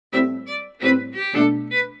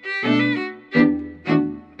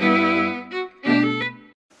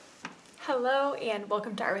and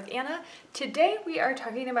welcome to Art with Anna. Today we are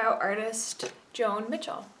talking about artist Joan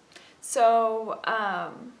Mitchell. So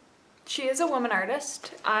she is a woman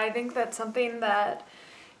artist. I think that's something that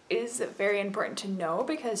is very important to know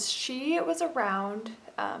because she was around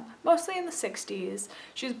mostly in the 60s.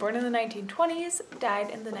 She was born in the 1920s, died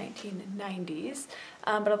in the 1990s,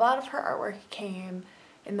 but a lot of her artwork came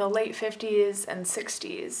in the late 50s and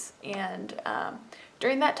 60s, and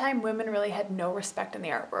during that time women really had no respect in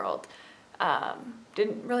the art world.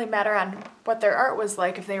 Didn't really matter on what their art was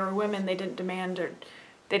like. If they were women, they didn't demand or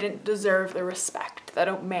they didn't deserve the respect that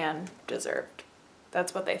a man deserved.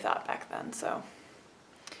 That's what they thought back then. So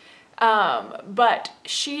but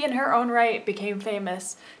she in her own right became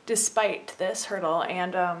famous despite this hurdle,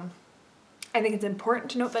 and I think it's important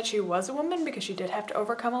to note that she was a woman because she did have to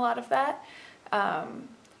overcome a lot of that.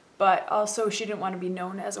 But also she didn't want to be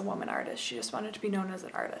known as a woman artist. She just wanted to be known as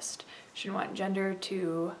an artist. She didn't want gender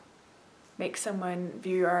to make someone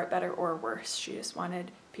view your art better or worse. She just wanted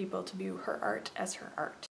people to view her art as her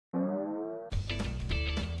art.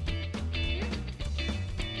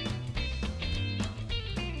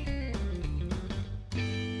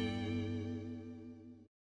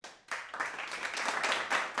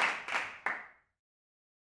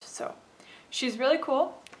 So she's really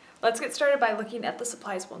cool. Let's get started by looking at the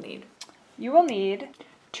supplies we'll need. You will need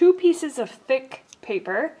 2 pieces of thick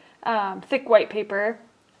paper, thick white paper.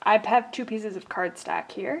 I have 2 pieces of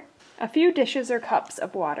cardstock here, a few dishes or cups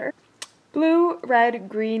of water, blue, red,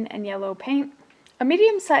 green, and yellow paint, a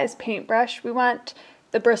medium-sized paintbrush. We want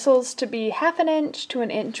the bristles to be 1/2 inch to 1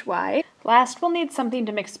 inch wide. Last, we'll need something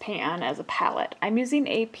to mix paint on as a palette. I'm using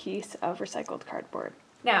a piece of recycled cardboard.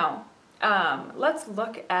 Now, let's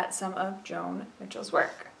look at some of Joan Mitchell's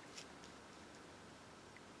work.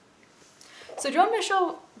 So Joan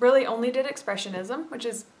Mitchell really only did Expressionism, which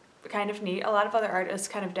is kind of neat. A lot of other artists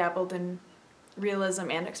kind of dabbled in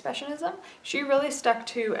realism and Expressionism. She really stuck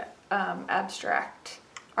to abstract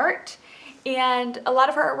art, and a lot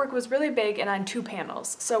of her artwork was really big and on 2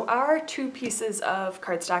 panels. So our 2 pieces of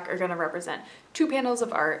cardstock are going to represent 2 panels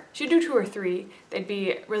of art. She'd do 2 or 3. They'd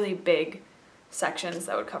be really big sections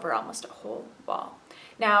that would cover almost a whole wall.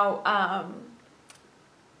 Now,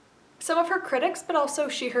 some of her critics, but also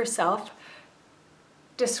she herself,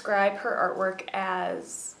 describe her artwork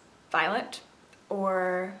as violent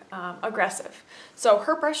or aggressive. So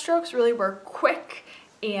her brushstrokes really were quick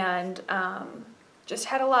and just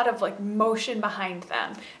had a lot of like motion behind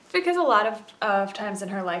them, because a lot of times in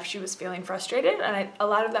her life she was feeling frustrated, and a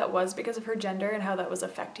lot of that was because of her gender and how that was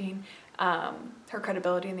affecting her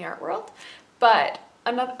credibility in the art world. But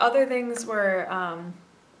other things were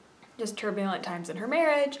just turbulent times in her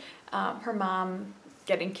marriage, her mom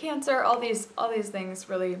getting cancer. All these things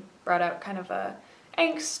really brought out kind of a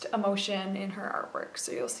angst emotion in her artwork.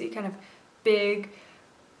 So you'll see kind of big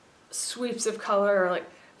sweeps of color, or like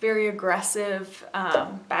very aggressive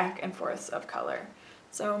back and forths of color.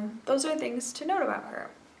 So those are things to note about her.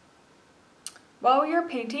 While we are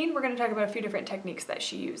painting, we're going to talk about a few different techniques that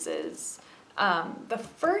she uses.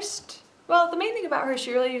 The main thing about her,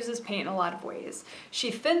 she really uses paint in a lot of ways.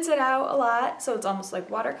 She thins it out a lot, so it's almost like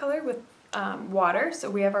watercolor with water. So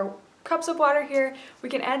we have our cups of water here. We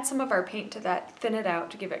can add some of our paint to that, thin it out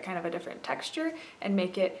to give it kind of a different texture and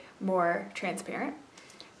make it more transparent.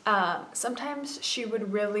 Sometimes she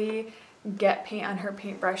would really get paint on her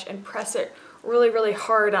paintbrush and press it really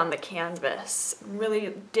hard on the canvas,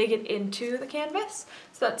 really dig it into the canvas.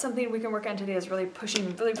 So that's something we can work on today, is really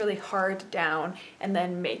pushing really hard down and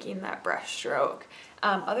then making that brush stroke.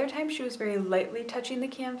 Other times she was very lightly touching the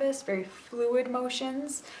canvas, very fluid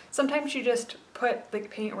motions. Sometimes she just put the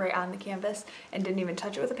paint right on the canvas and didn't even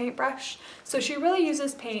touch it with a paintbrush. So she really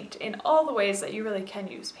uses paint in all the ways that you really can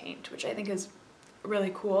use paint, which I think is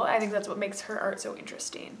really cool. I think that's what makes her art so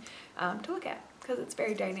interesting to look at, because it's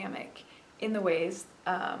very dynamic in the ways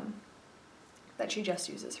that she just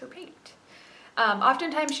uses her paint.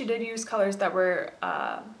 Oftentimes she did use colors that were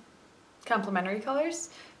complementary colors,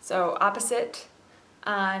 so opposite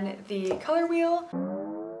on the color wheel.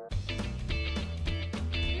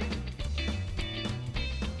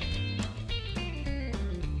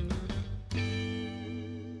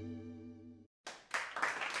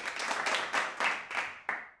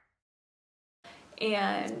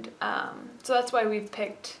 And so that's why we've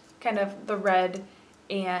picked kind of the red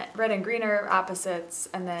and green are opposites,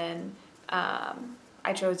 and then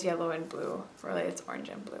I chose yellow and blue. Really it's orange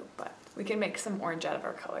and blue, but we can make some orange out of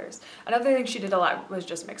our colors. Another thing she did a lot was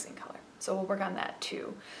just mixing color, so we'll work on that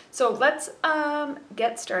too. So let's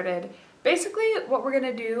get started. Basically what we're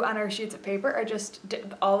gonna do on our sheets of paper are just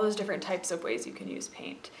all those different types of ways you can use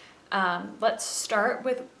paint. Let's start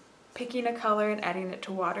with picking a color and adding it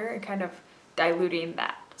to water and kind of diluting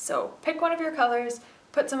that. So pick one of your colors,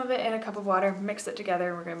 put some of it in a cup of water, mix it together,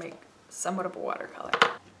 and we're going to make somewhat of a watercolor.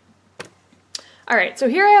 All right, so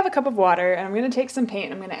here I have a cup of water, and I'm going to take some paint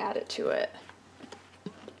and I'm going to add it to it.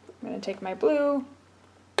 I'm going to take my blue,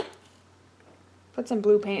 put some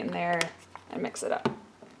blue paint in there, and mix it up.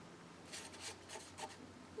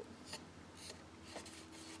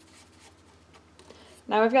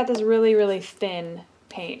 Now we've got this really, really thin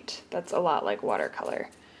paint that's a lot like watercolor.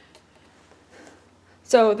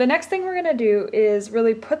 So the next thing we're going to do is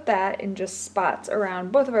really put that in just spots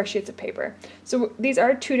around both of our sheets of paper. So these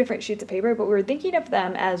are two different sheets of paper, but we're thinking of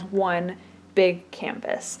them as one big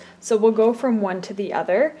canvas. So we'll go from one to the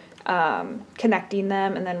other, connecting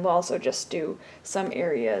them, and then we'll also just do some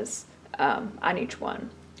areas on each one.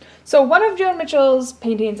 So one of Joan Mitchell's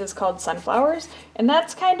paintings is called Sunflowers, and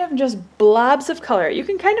that's kind of just blobs of color. You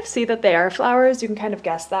can kind of see that they are flowers. You can kind of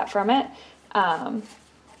guess that from it.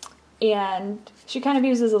 And she kind of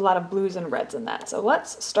uses a lot of blues and reds in that. So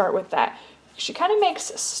let's start with that. She kind of makes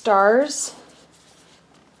stars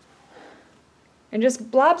and just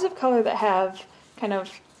blobs of color that have kind of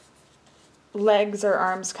legs or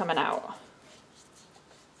arms coming out.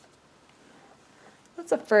 That's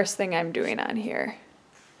the first thing I'm doing on here.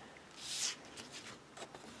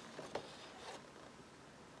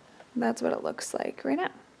 That's what it looks like right now.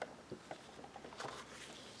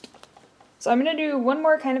 So I'm going to do one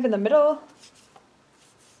more kind of in the middle.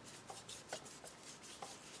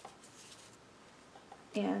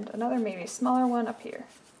 And another maybe smaller one up here.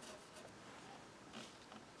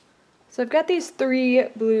 So I've got these three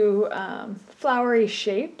blue flowery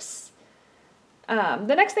shapes.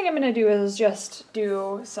 The next thing I'm going to do is just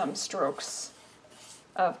do some strokes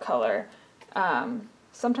of color.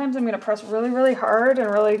 Sometimes I'm going to press really, really hard and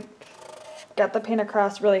really get the paint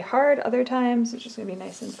across really hard. Other times it's just going to be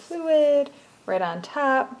nice and fluid, right on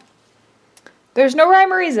top. There's no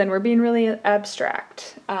rhyme or reason. We're being really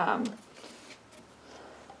abstract.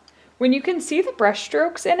 When you can see the brush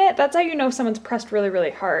strokes in it, that's how you know someone's pressed really,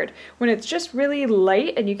 really hard. When it's just really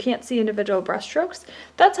light and you can't see individual brush strokes,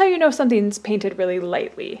 that's how you know something's painted really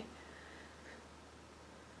lightly.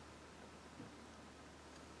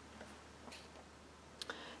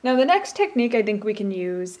 Now the next technique I think we can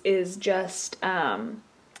use is just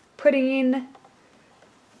putting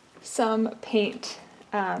some paint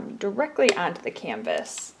directly onto the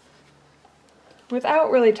canvas without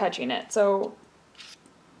really touching it. So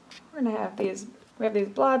we're gonna have these, we have these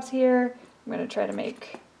blobs here. I'm gonna try to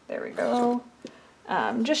make, there we go.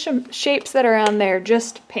 Just some shapes that are on there,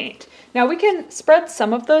 just paint. Now we can spread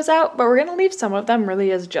some of those out, but we're gonna leave some of them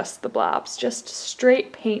really as just the blobs, just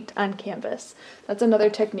straight paint on canvas. That's another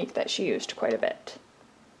technique that she used quite a bit.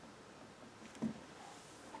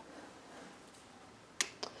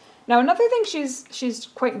 Now another thing she's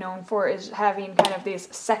quite known for is having kind of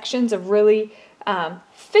these sections of really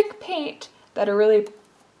thick paint that are really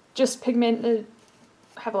just pigmented,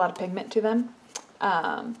 have a lot of pigment to them.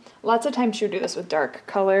 Lots of times she would do this with dark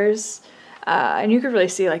colors, and you could really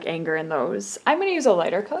see like anger in those. I'm going to use a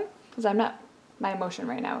lighter color because my emotion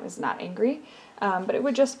right now is not angry, but it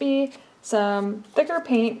would just be some thicker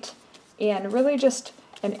paint and really just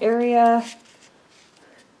an area.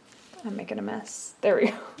 I'm making a mess. There we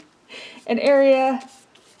go. An area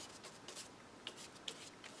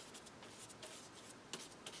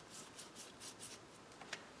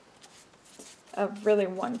of really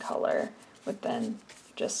one color with then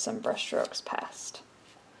just some brush strokes past.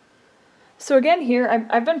 So again here,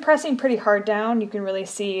 I've been pressing pretty hard down. You can really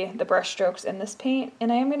see the brush strokes in this paint,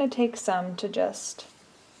 and I am going to take some to just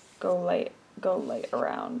go light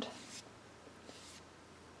around.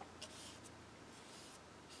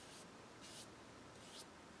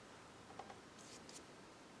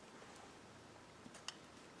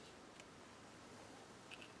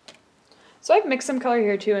 So I've mixed some color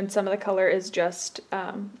here too, and some of the color is just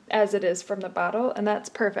as it is from the bottle, and that's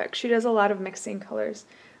perfect. She does a lot of mixing colors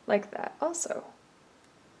like that also.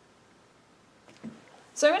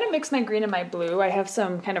 So I'm going to mix my green and my blue. I have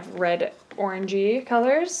some kind of red orangey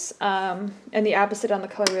colors, and the opposite on the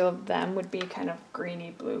color wheel of them would be kind of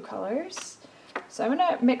greeny blue colors. So I'm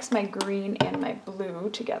going to mix my green and my blue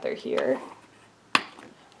together here.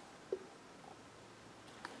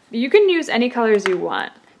 You can use any colors you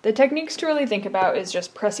want. The techniques to really think about is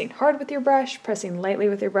just pressing hard with your brush, pressing lightly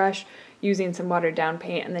with your brush, using some watered down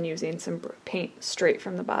paint, and then using some paint straight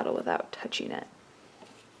from the bottle without touching it.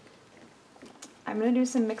 I'm going to do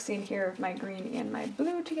some mixing here of my green and my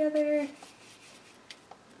blue together.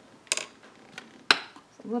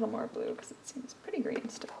 A little more blue because it seems pretty green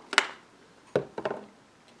still.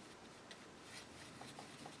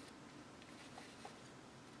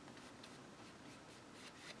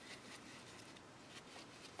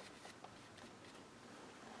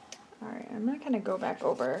 I'm going to kind of go back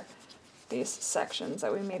over these sections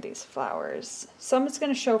that we made these flowers. Some it's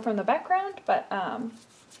going to show from the background, but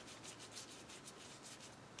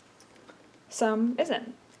some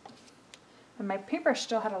isn't. And my paintbrush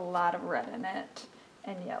still had a lot of red in it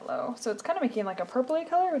and yellow, so it's kind of making like a purpley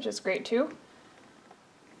color, which is great too.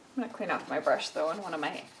 I'm going to clean off my brush though in one of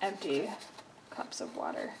my empty cups of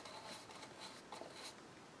water.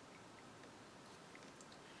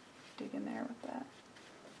 Dig in there with that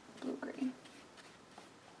blue-green.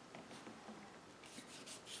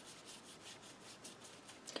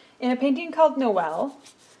 In a painting called Noelle,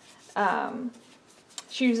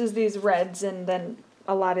 she uses these reds and then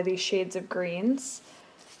a lot of these shades of greens.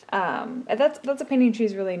 And that's a painting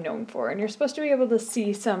she's really known for, and you're supposed to be able to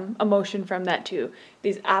see some emotion from that too.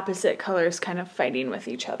 These opposite colors kind of fighting with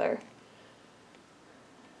each other.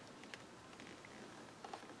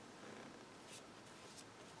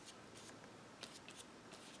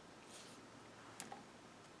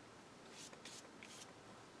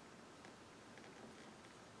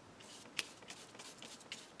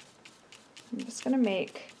 I'm just going to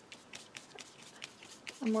make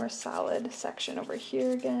a more solid section over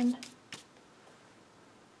here again.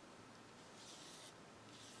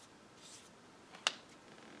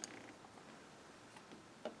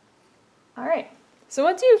 All right, so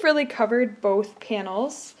once you've really covered both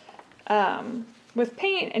panels with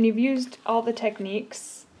paint and you've used all the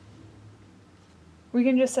techniques, we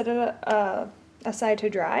can just set it aside to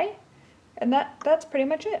dry, and that's pretty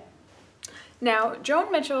much it. Now,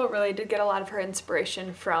 Joan Mitchell really did get a lot of her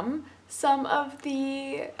inspiration from some of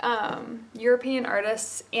the European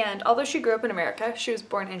artists, and although she grew up in America, she was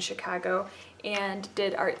born in Chicago and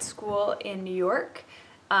did art school in New York.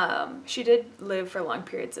 She did live for long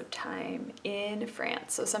periods of time in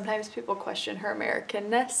France, so sometimes people question her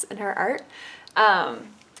Americanness in her art.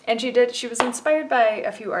 And she was inspired by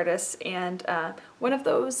a few artists, and one of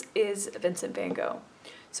those is Vincent van Gogh.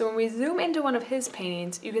 So when we zoom into one of his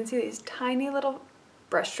paintings, you can see these tiny little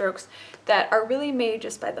brushstrokes that are really made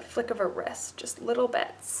just by the flick of a wrist, just little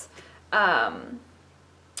bits. And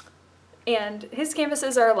his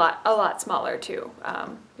canvases are a lot smaller too.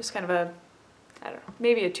 Just kind of a, I don't know,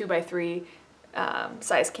 maybe a 2x3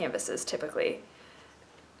 size canvases typically.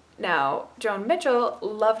 Now, Joan Mitchell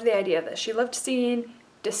loved the idea of this. She loved seeing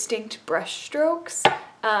distinct brushstrokes,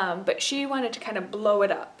 but she wanted to kind of blow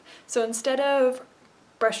it up. So instead of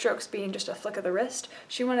brushstrokes being just a flick of the wrist,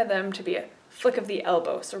 she wanted them to be a flick of the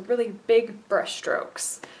elbow, so really big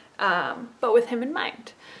brushstrokes, but with him in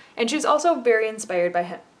mind. And she was also very inspired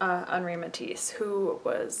by Henri Matisse, who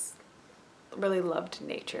really loved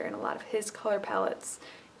nature, and a lot of his color palettes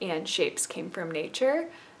and shapes came from nature,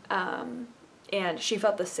 and she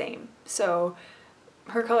felt the same. So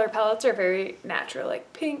her color palettes are very natural,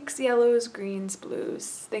 like pinks, yellows, greens,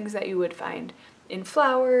 blues, things that you would find in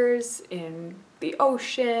flowers, in the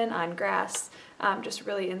ocean, on grass, just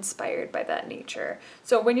really inspired by that nature.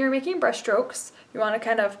 So when you're making brushstrokes, you want to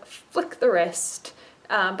kind of flick the wrist,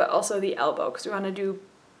 but also the elbow, because we want to do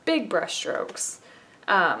big brushstrokes,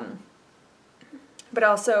 but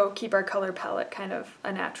also keep our color palette kind of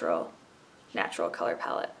a natural color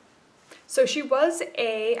palette. So she was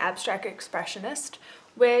an abstract expressionist,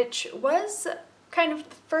 which was kind of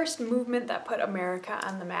the first movement that put America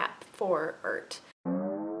on the map for art.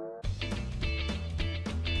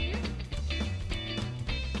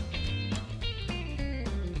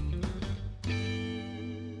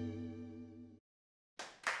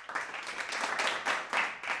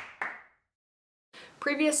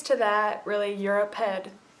 Previous to that, really, Europe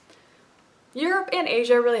and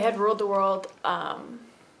Asia really had ruled the world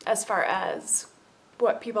as far as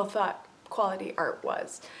what people thought quality art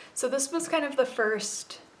was. So this was kind of the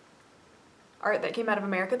first art that came out of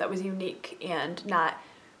America that was unique and not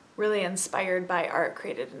really inspired by art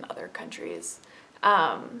created in other countries.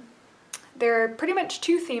 There are pretty much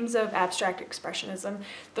two themes of abstract expressionism.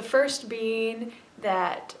 The first being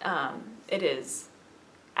that it is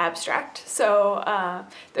abstract, so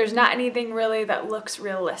there's not anything really that looks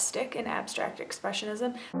realistic in abstract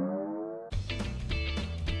expressionism.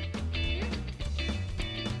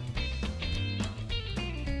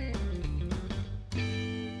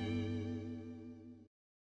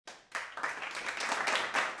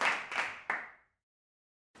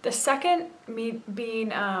 The second being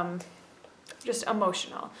just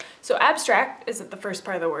emotional. So abstract isn't the first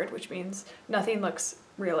part of the word, which means nothing looks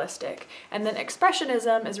realistic. And then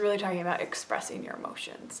expressionism is really talking about expressing your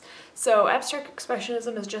emotions. So abstract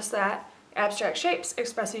expressionism is just that, abstract shapes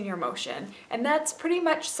expressing your emotion. And that's pretty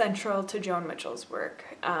much central to Joan Mitchell's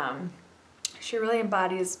work. She really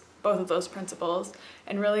embodies both of those principles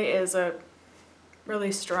and really is a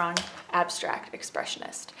really strong abstract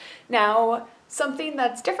expressionist. Now, something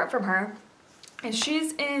that's different from her is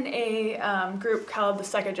she's in a group called the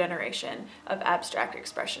second generation of abstract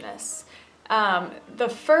expressionists. The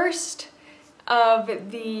first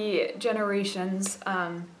of the generations,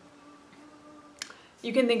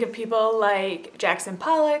 you can think of people like Jackson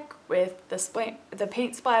Pollock with the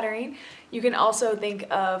paint splattering. You can also think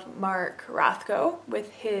of Mark Rothko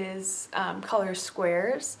with his color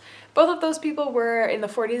squares. Both of those people were in the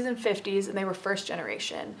 40s and 50s, and they were first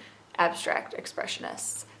generation abstract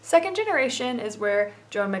expressionists. Second generation is where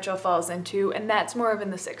Joan Mitchell falls into, and that's more of in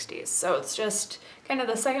the 60s. So it's just kind of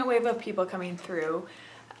the second wave of people coming through.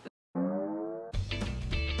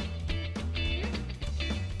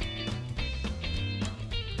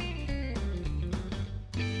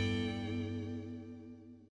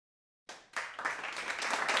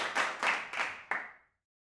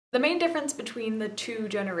 The main difference between the two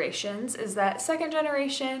generations is that second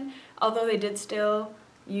generation, although they did still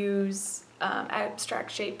use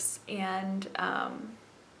abstract shapes and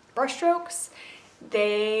brushstrokes,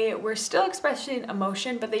 they were still expressing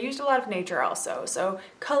emotion, but they used a lot of nature also. So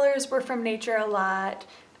colors were from nature a lot,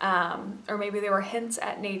 or maybe they were hints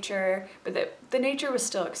at nature, but the nature was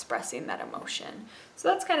still expressing that emotion. So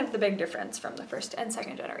that's kind of the big difference from the first and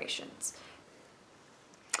second generations.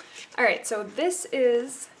 All right, so this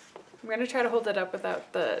is, I'm going to try to hold it up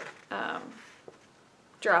without the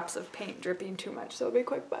drops of paint dripping too much, so it'll be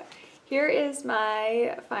quick, but here is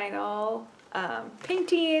my final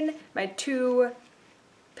painting, my 2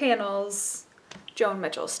 panels, Joan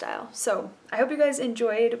Mitchell style. So I hope you guys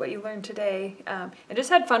enjoyed what you learned today and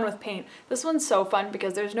just had fun with paint. This one's so fun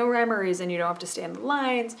because there's no rhyme or reason. You don't have to stay on the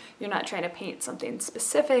lines. You're not trying to paint something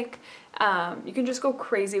specific. You can just go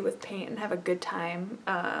crazy with paint and have a good time,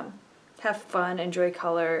 have fun, enjoy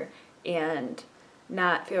color, and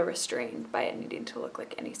not feel restrained by it needing to look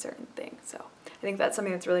like any certain thing. So I think that's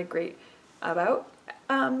something that's really great about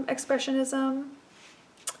expressionism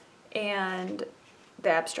and the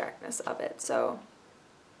abstractness of it. So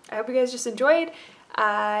I hope you guys just enjoyed.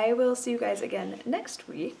 I will see you guys again next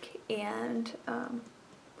week, and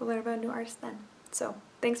we'll learn about a new artist then. So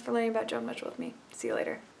thanks for learning about Joan Mitchell with me. See you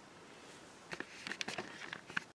later.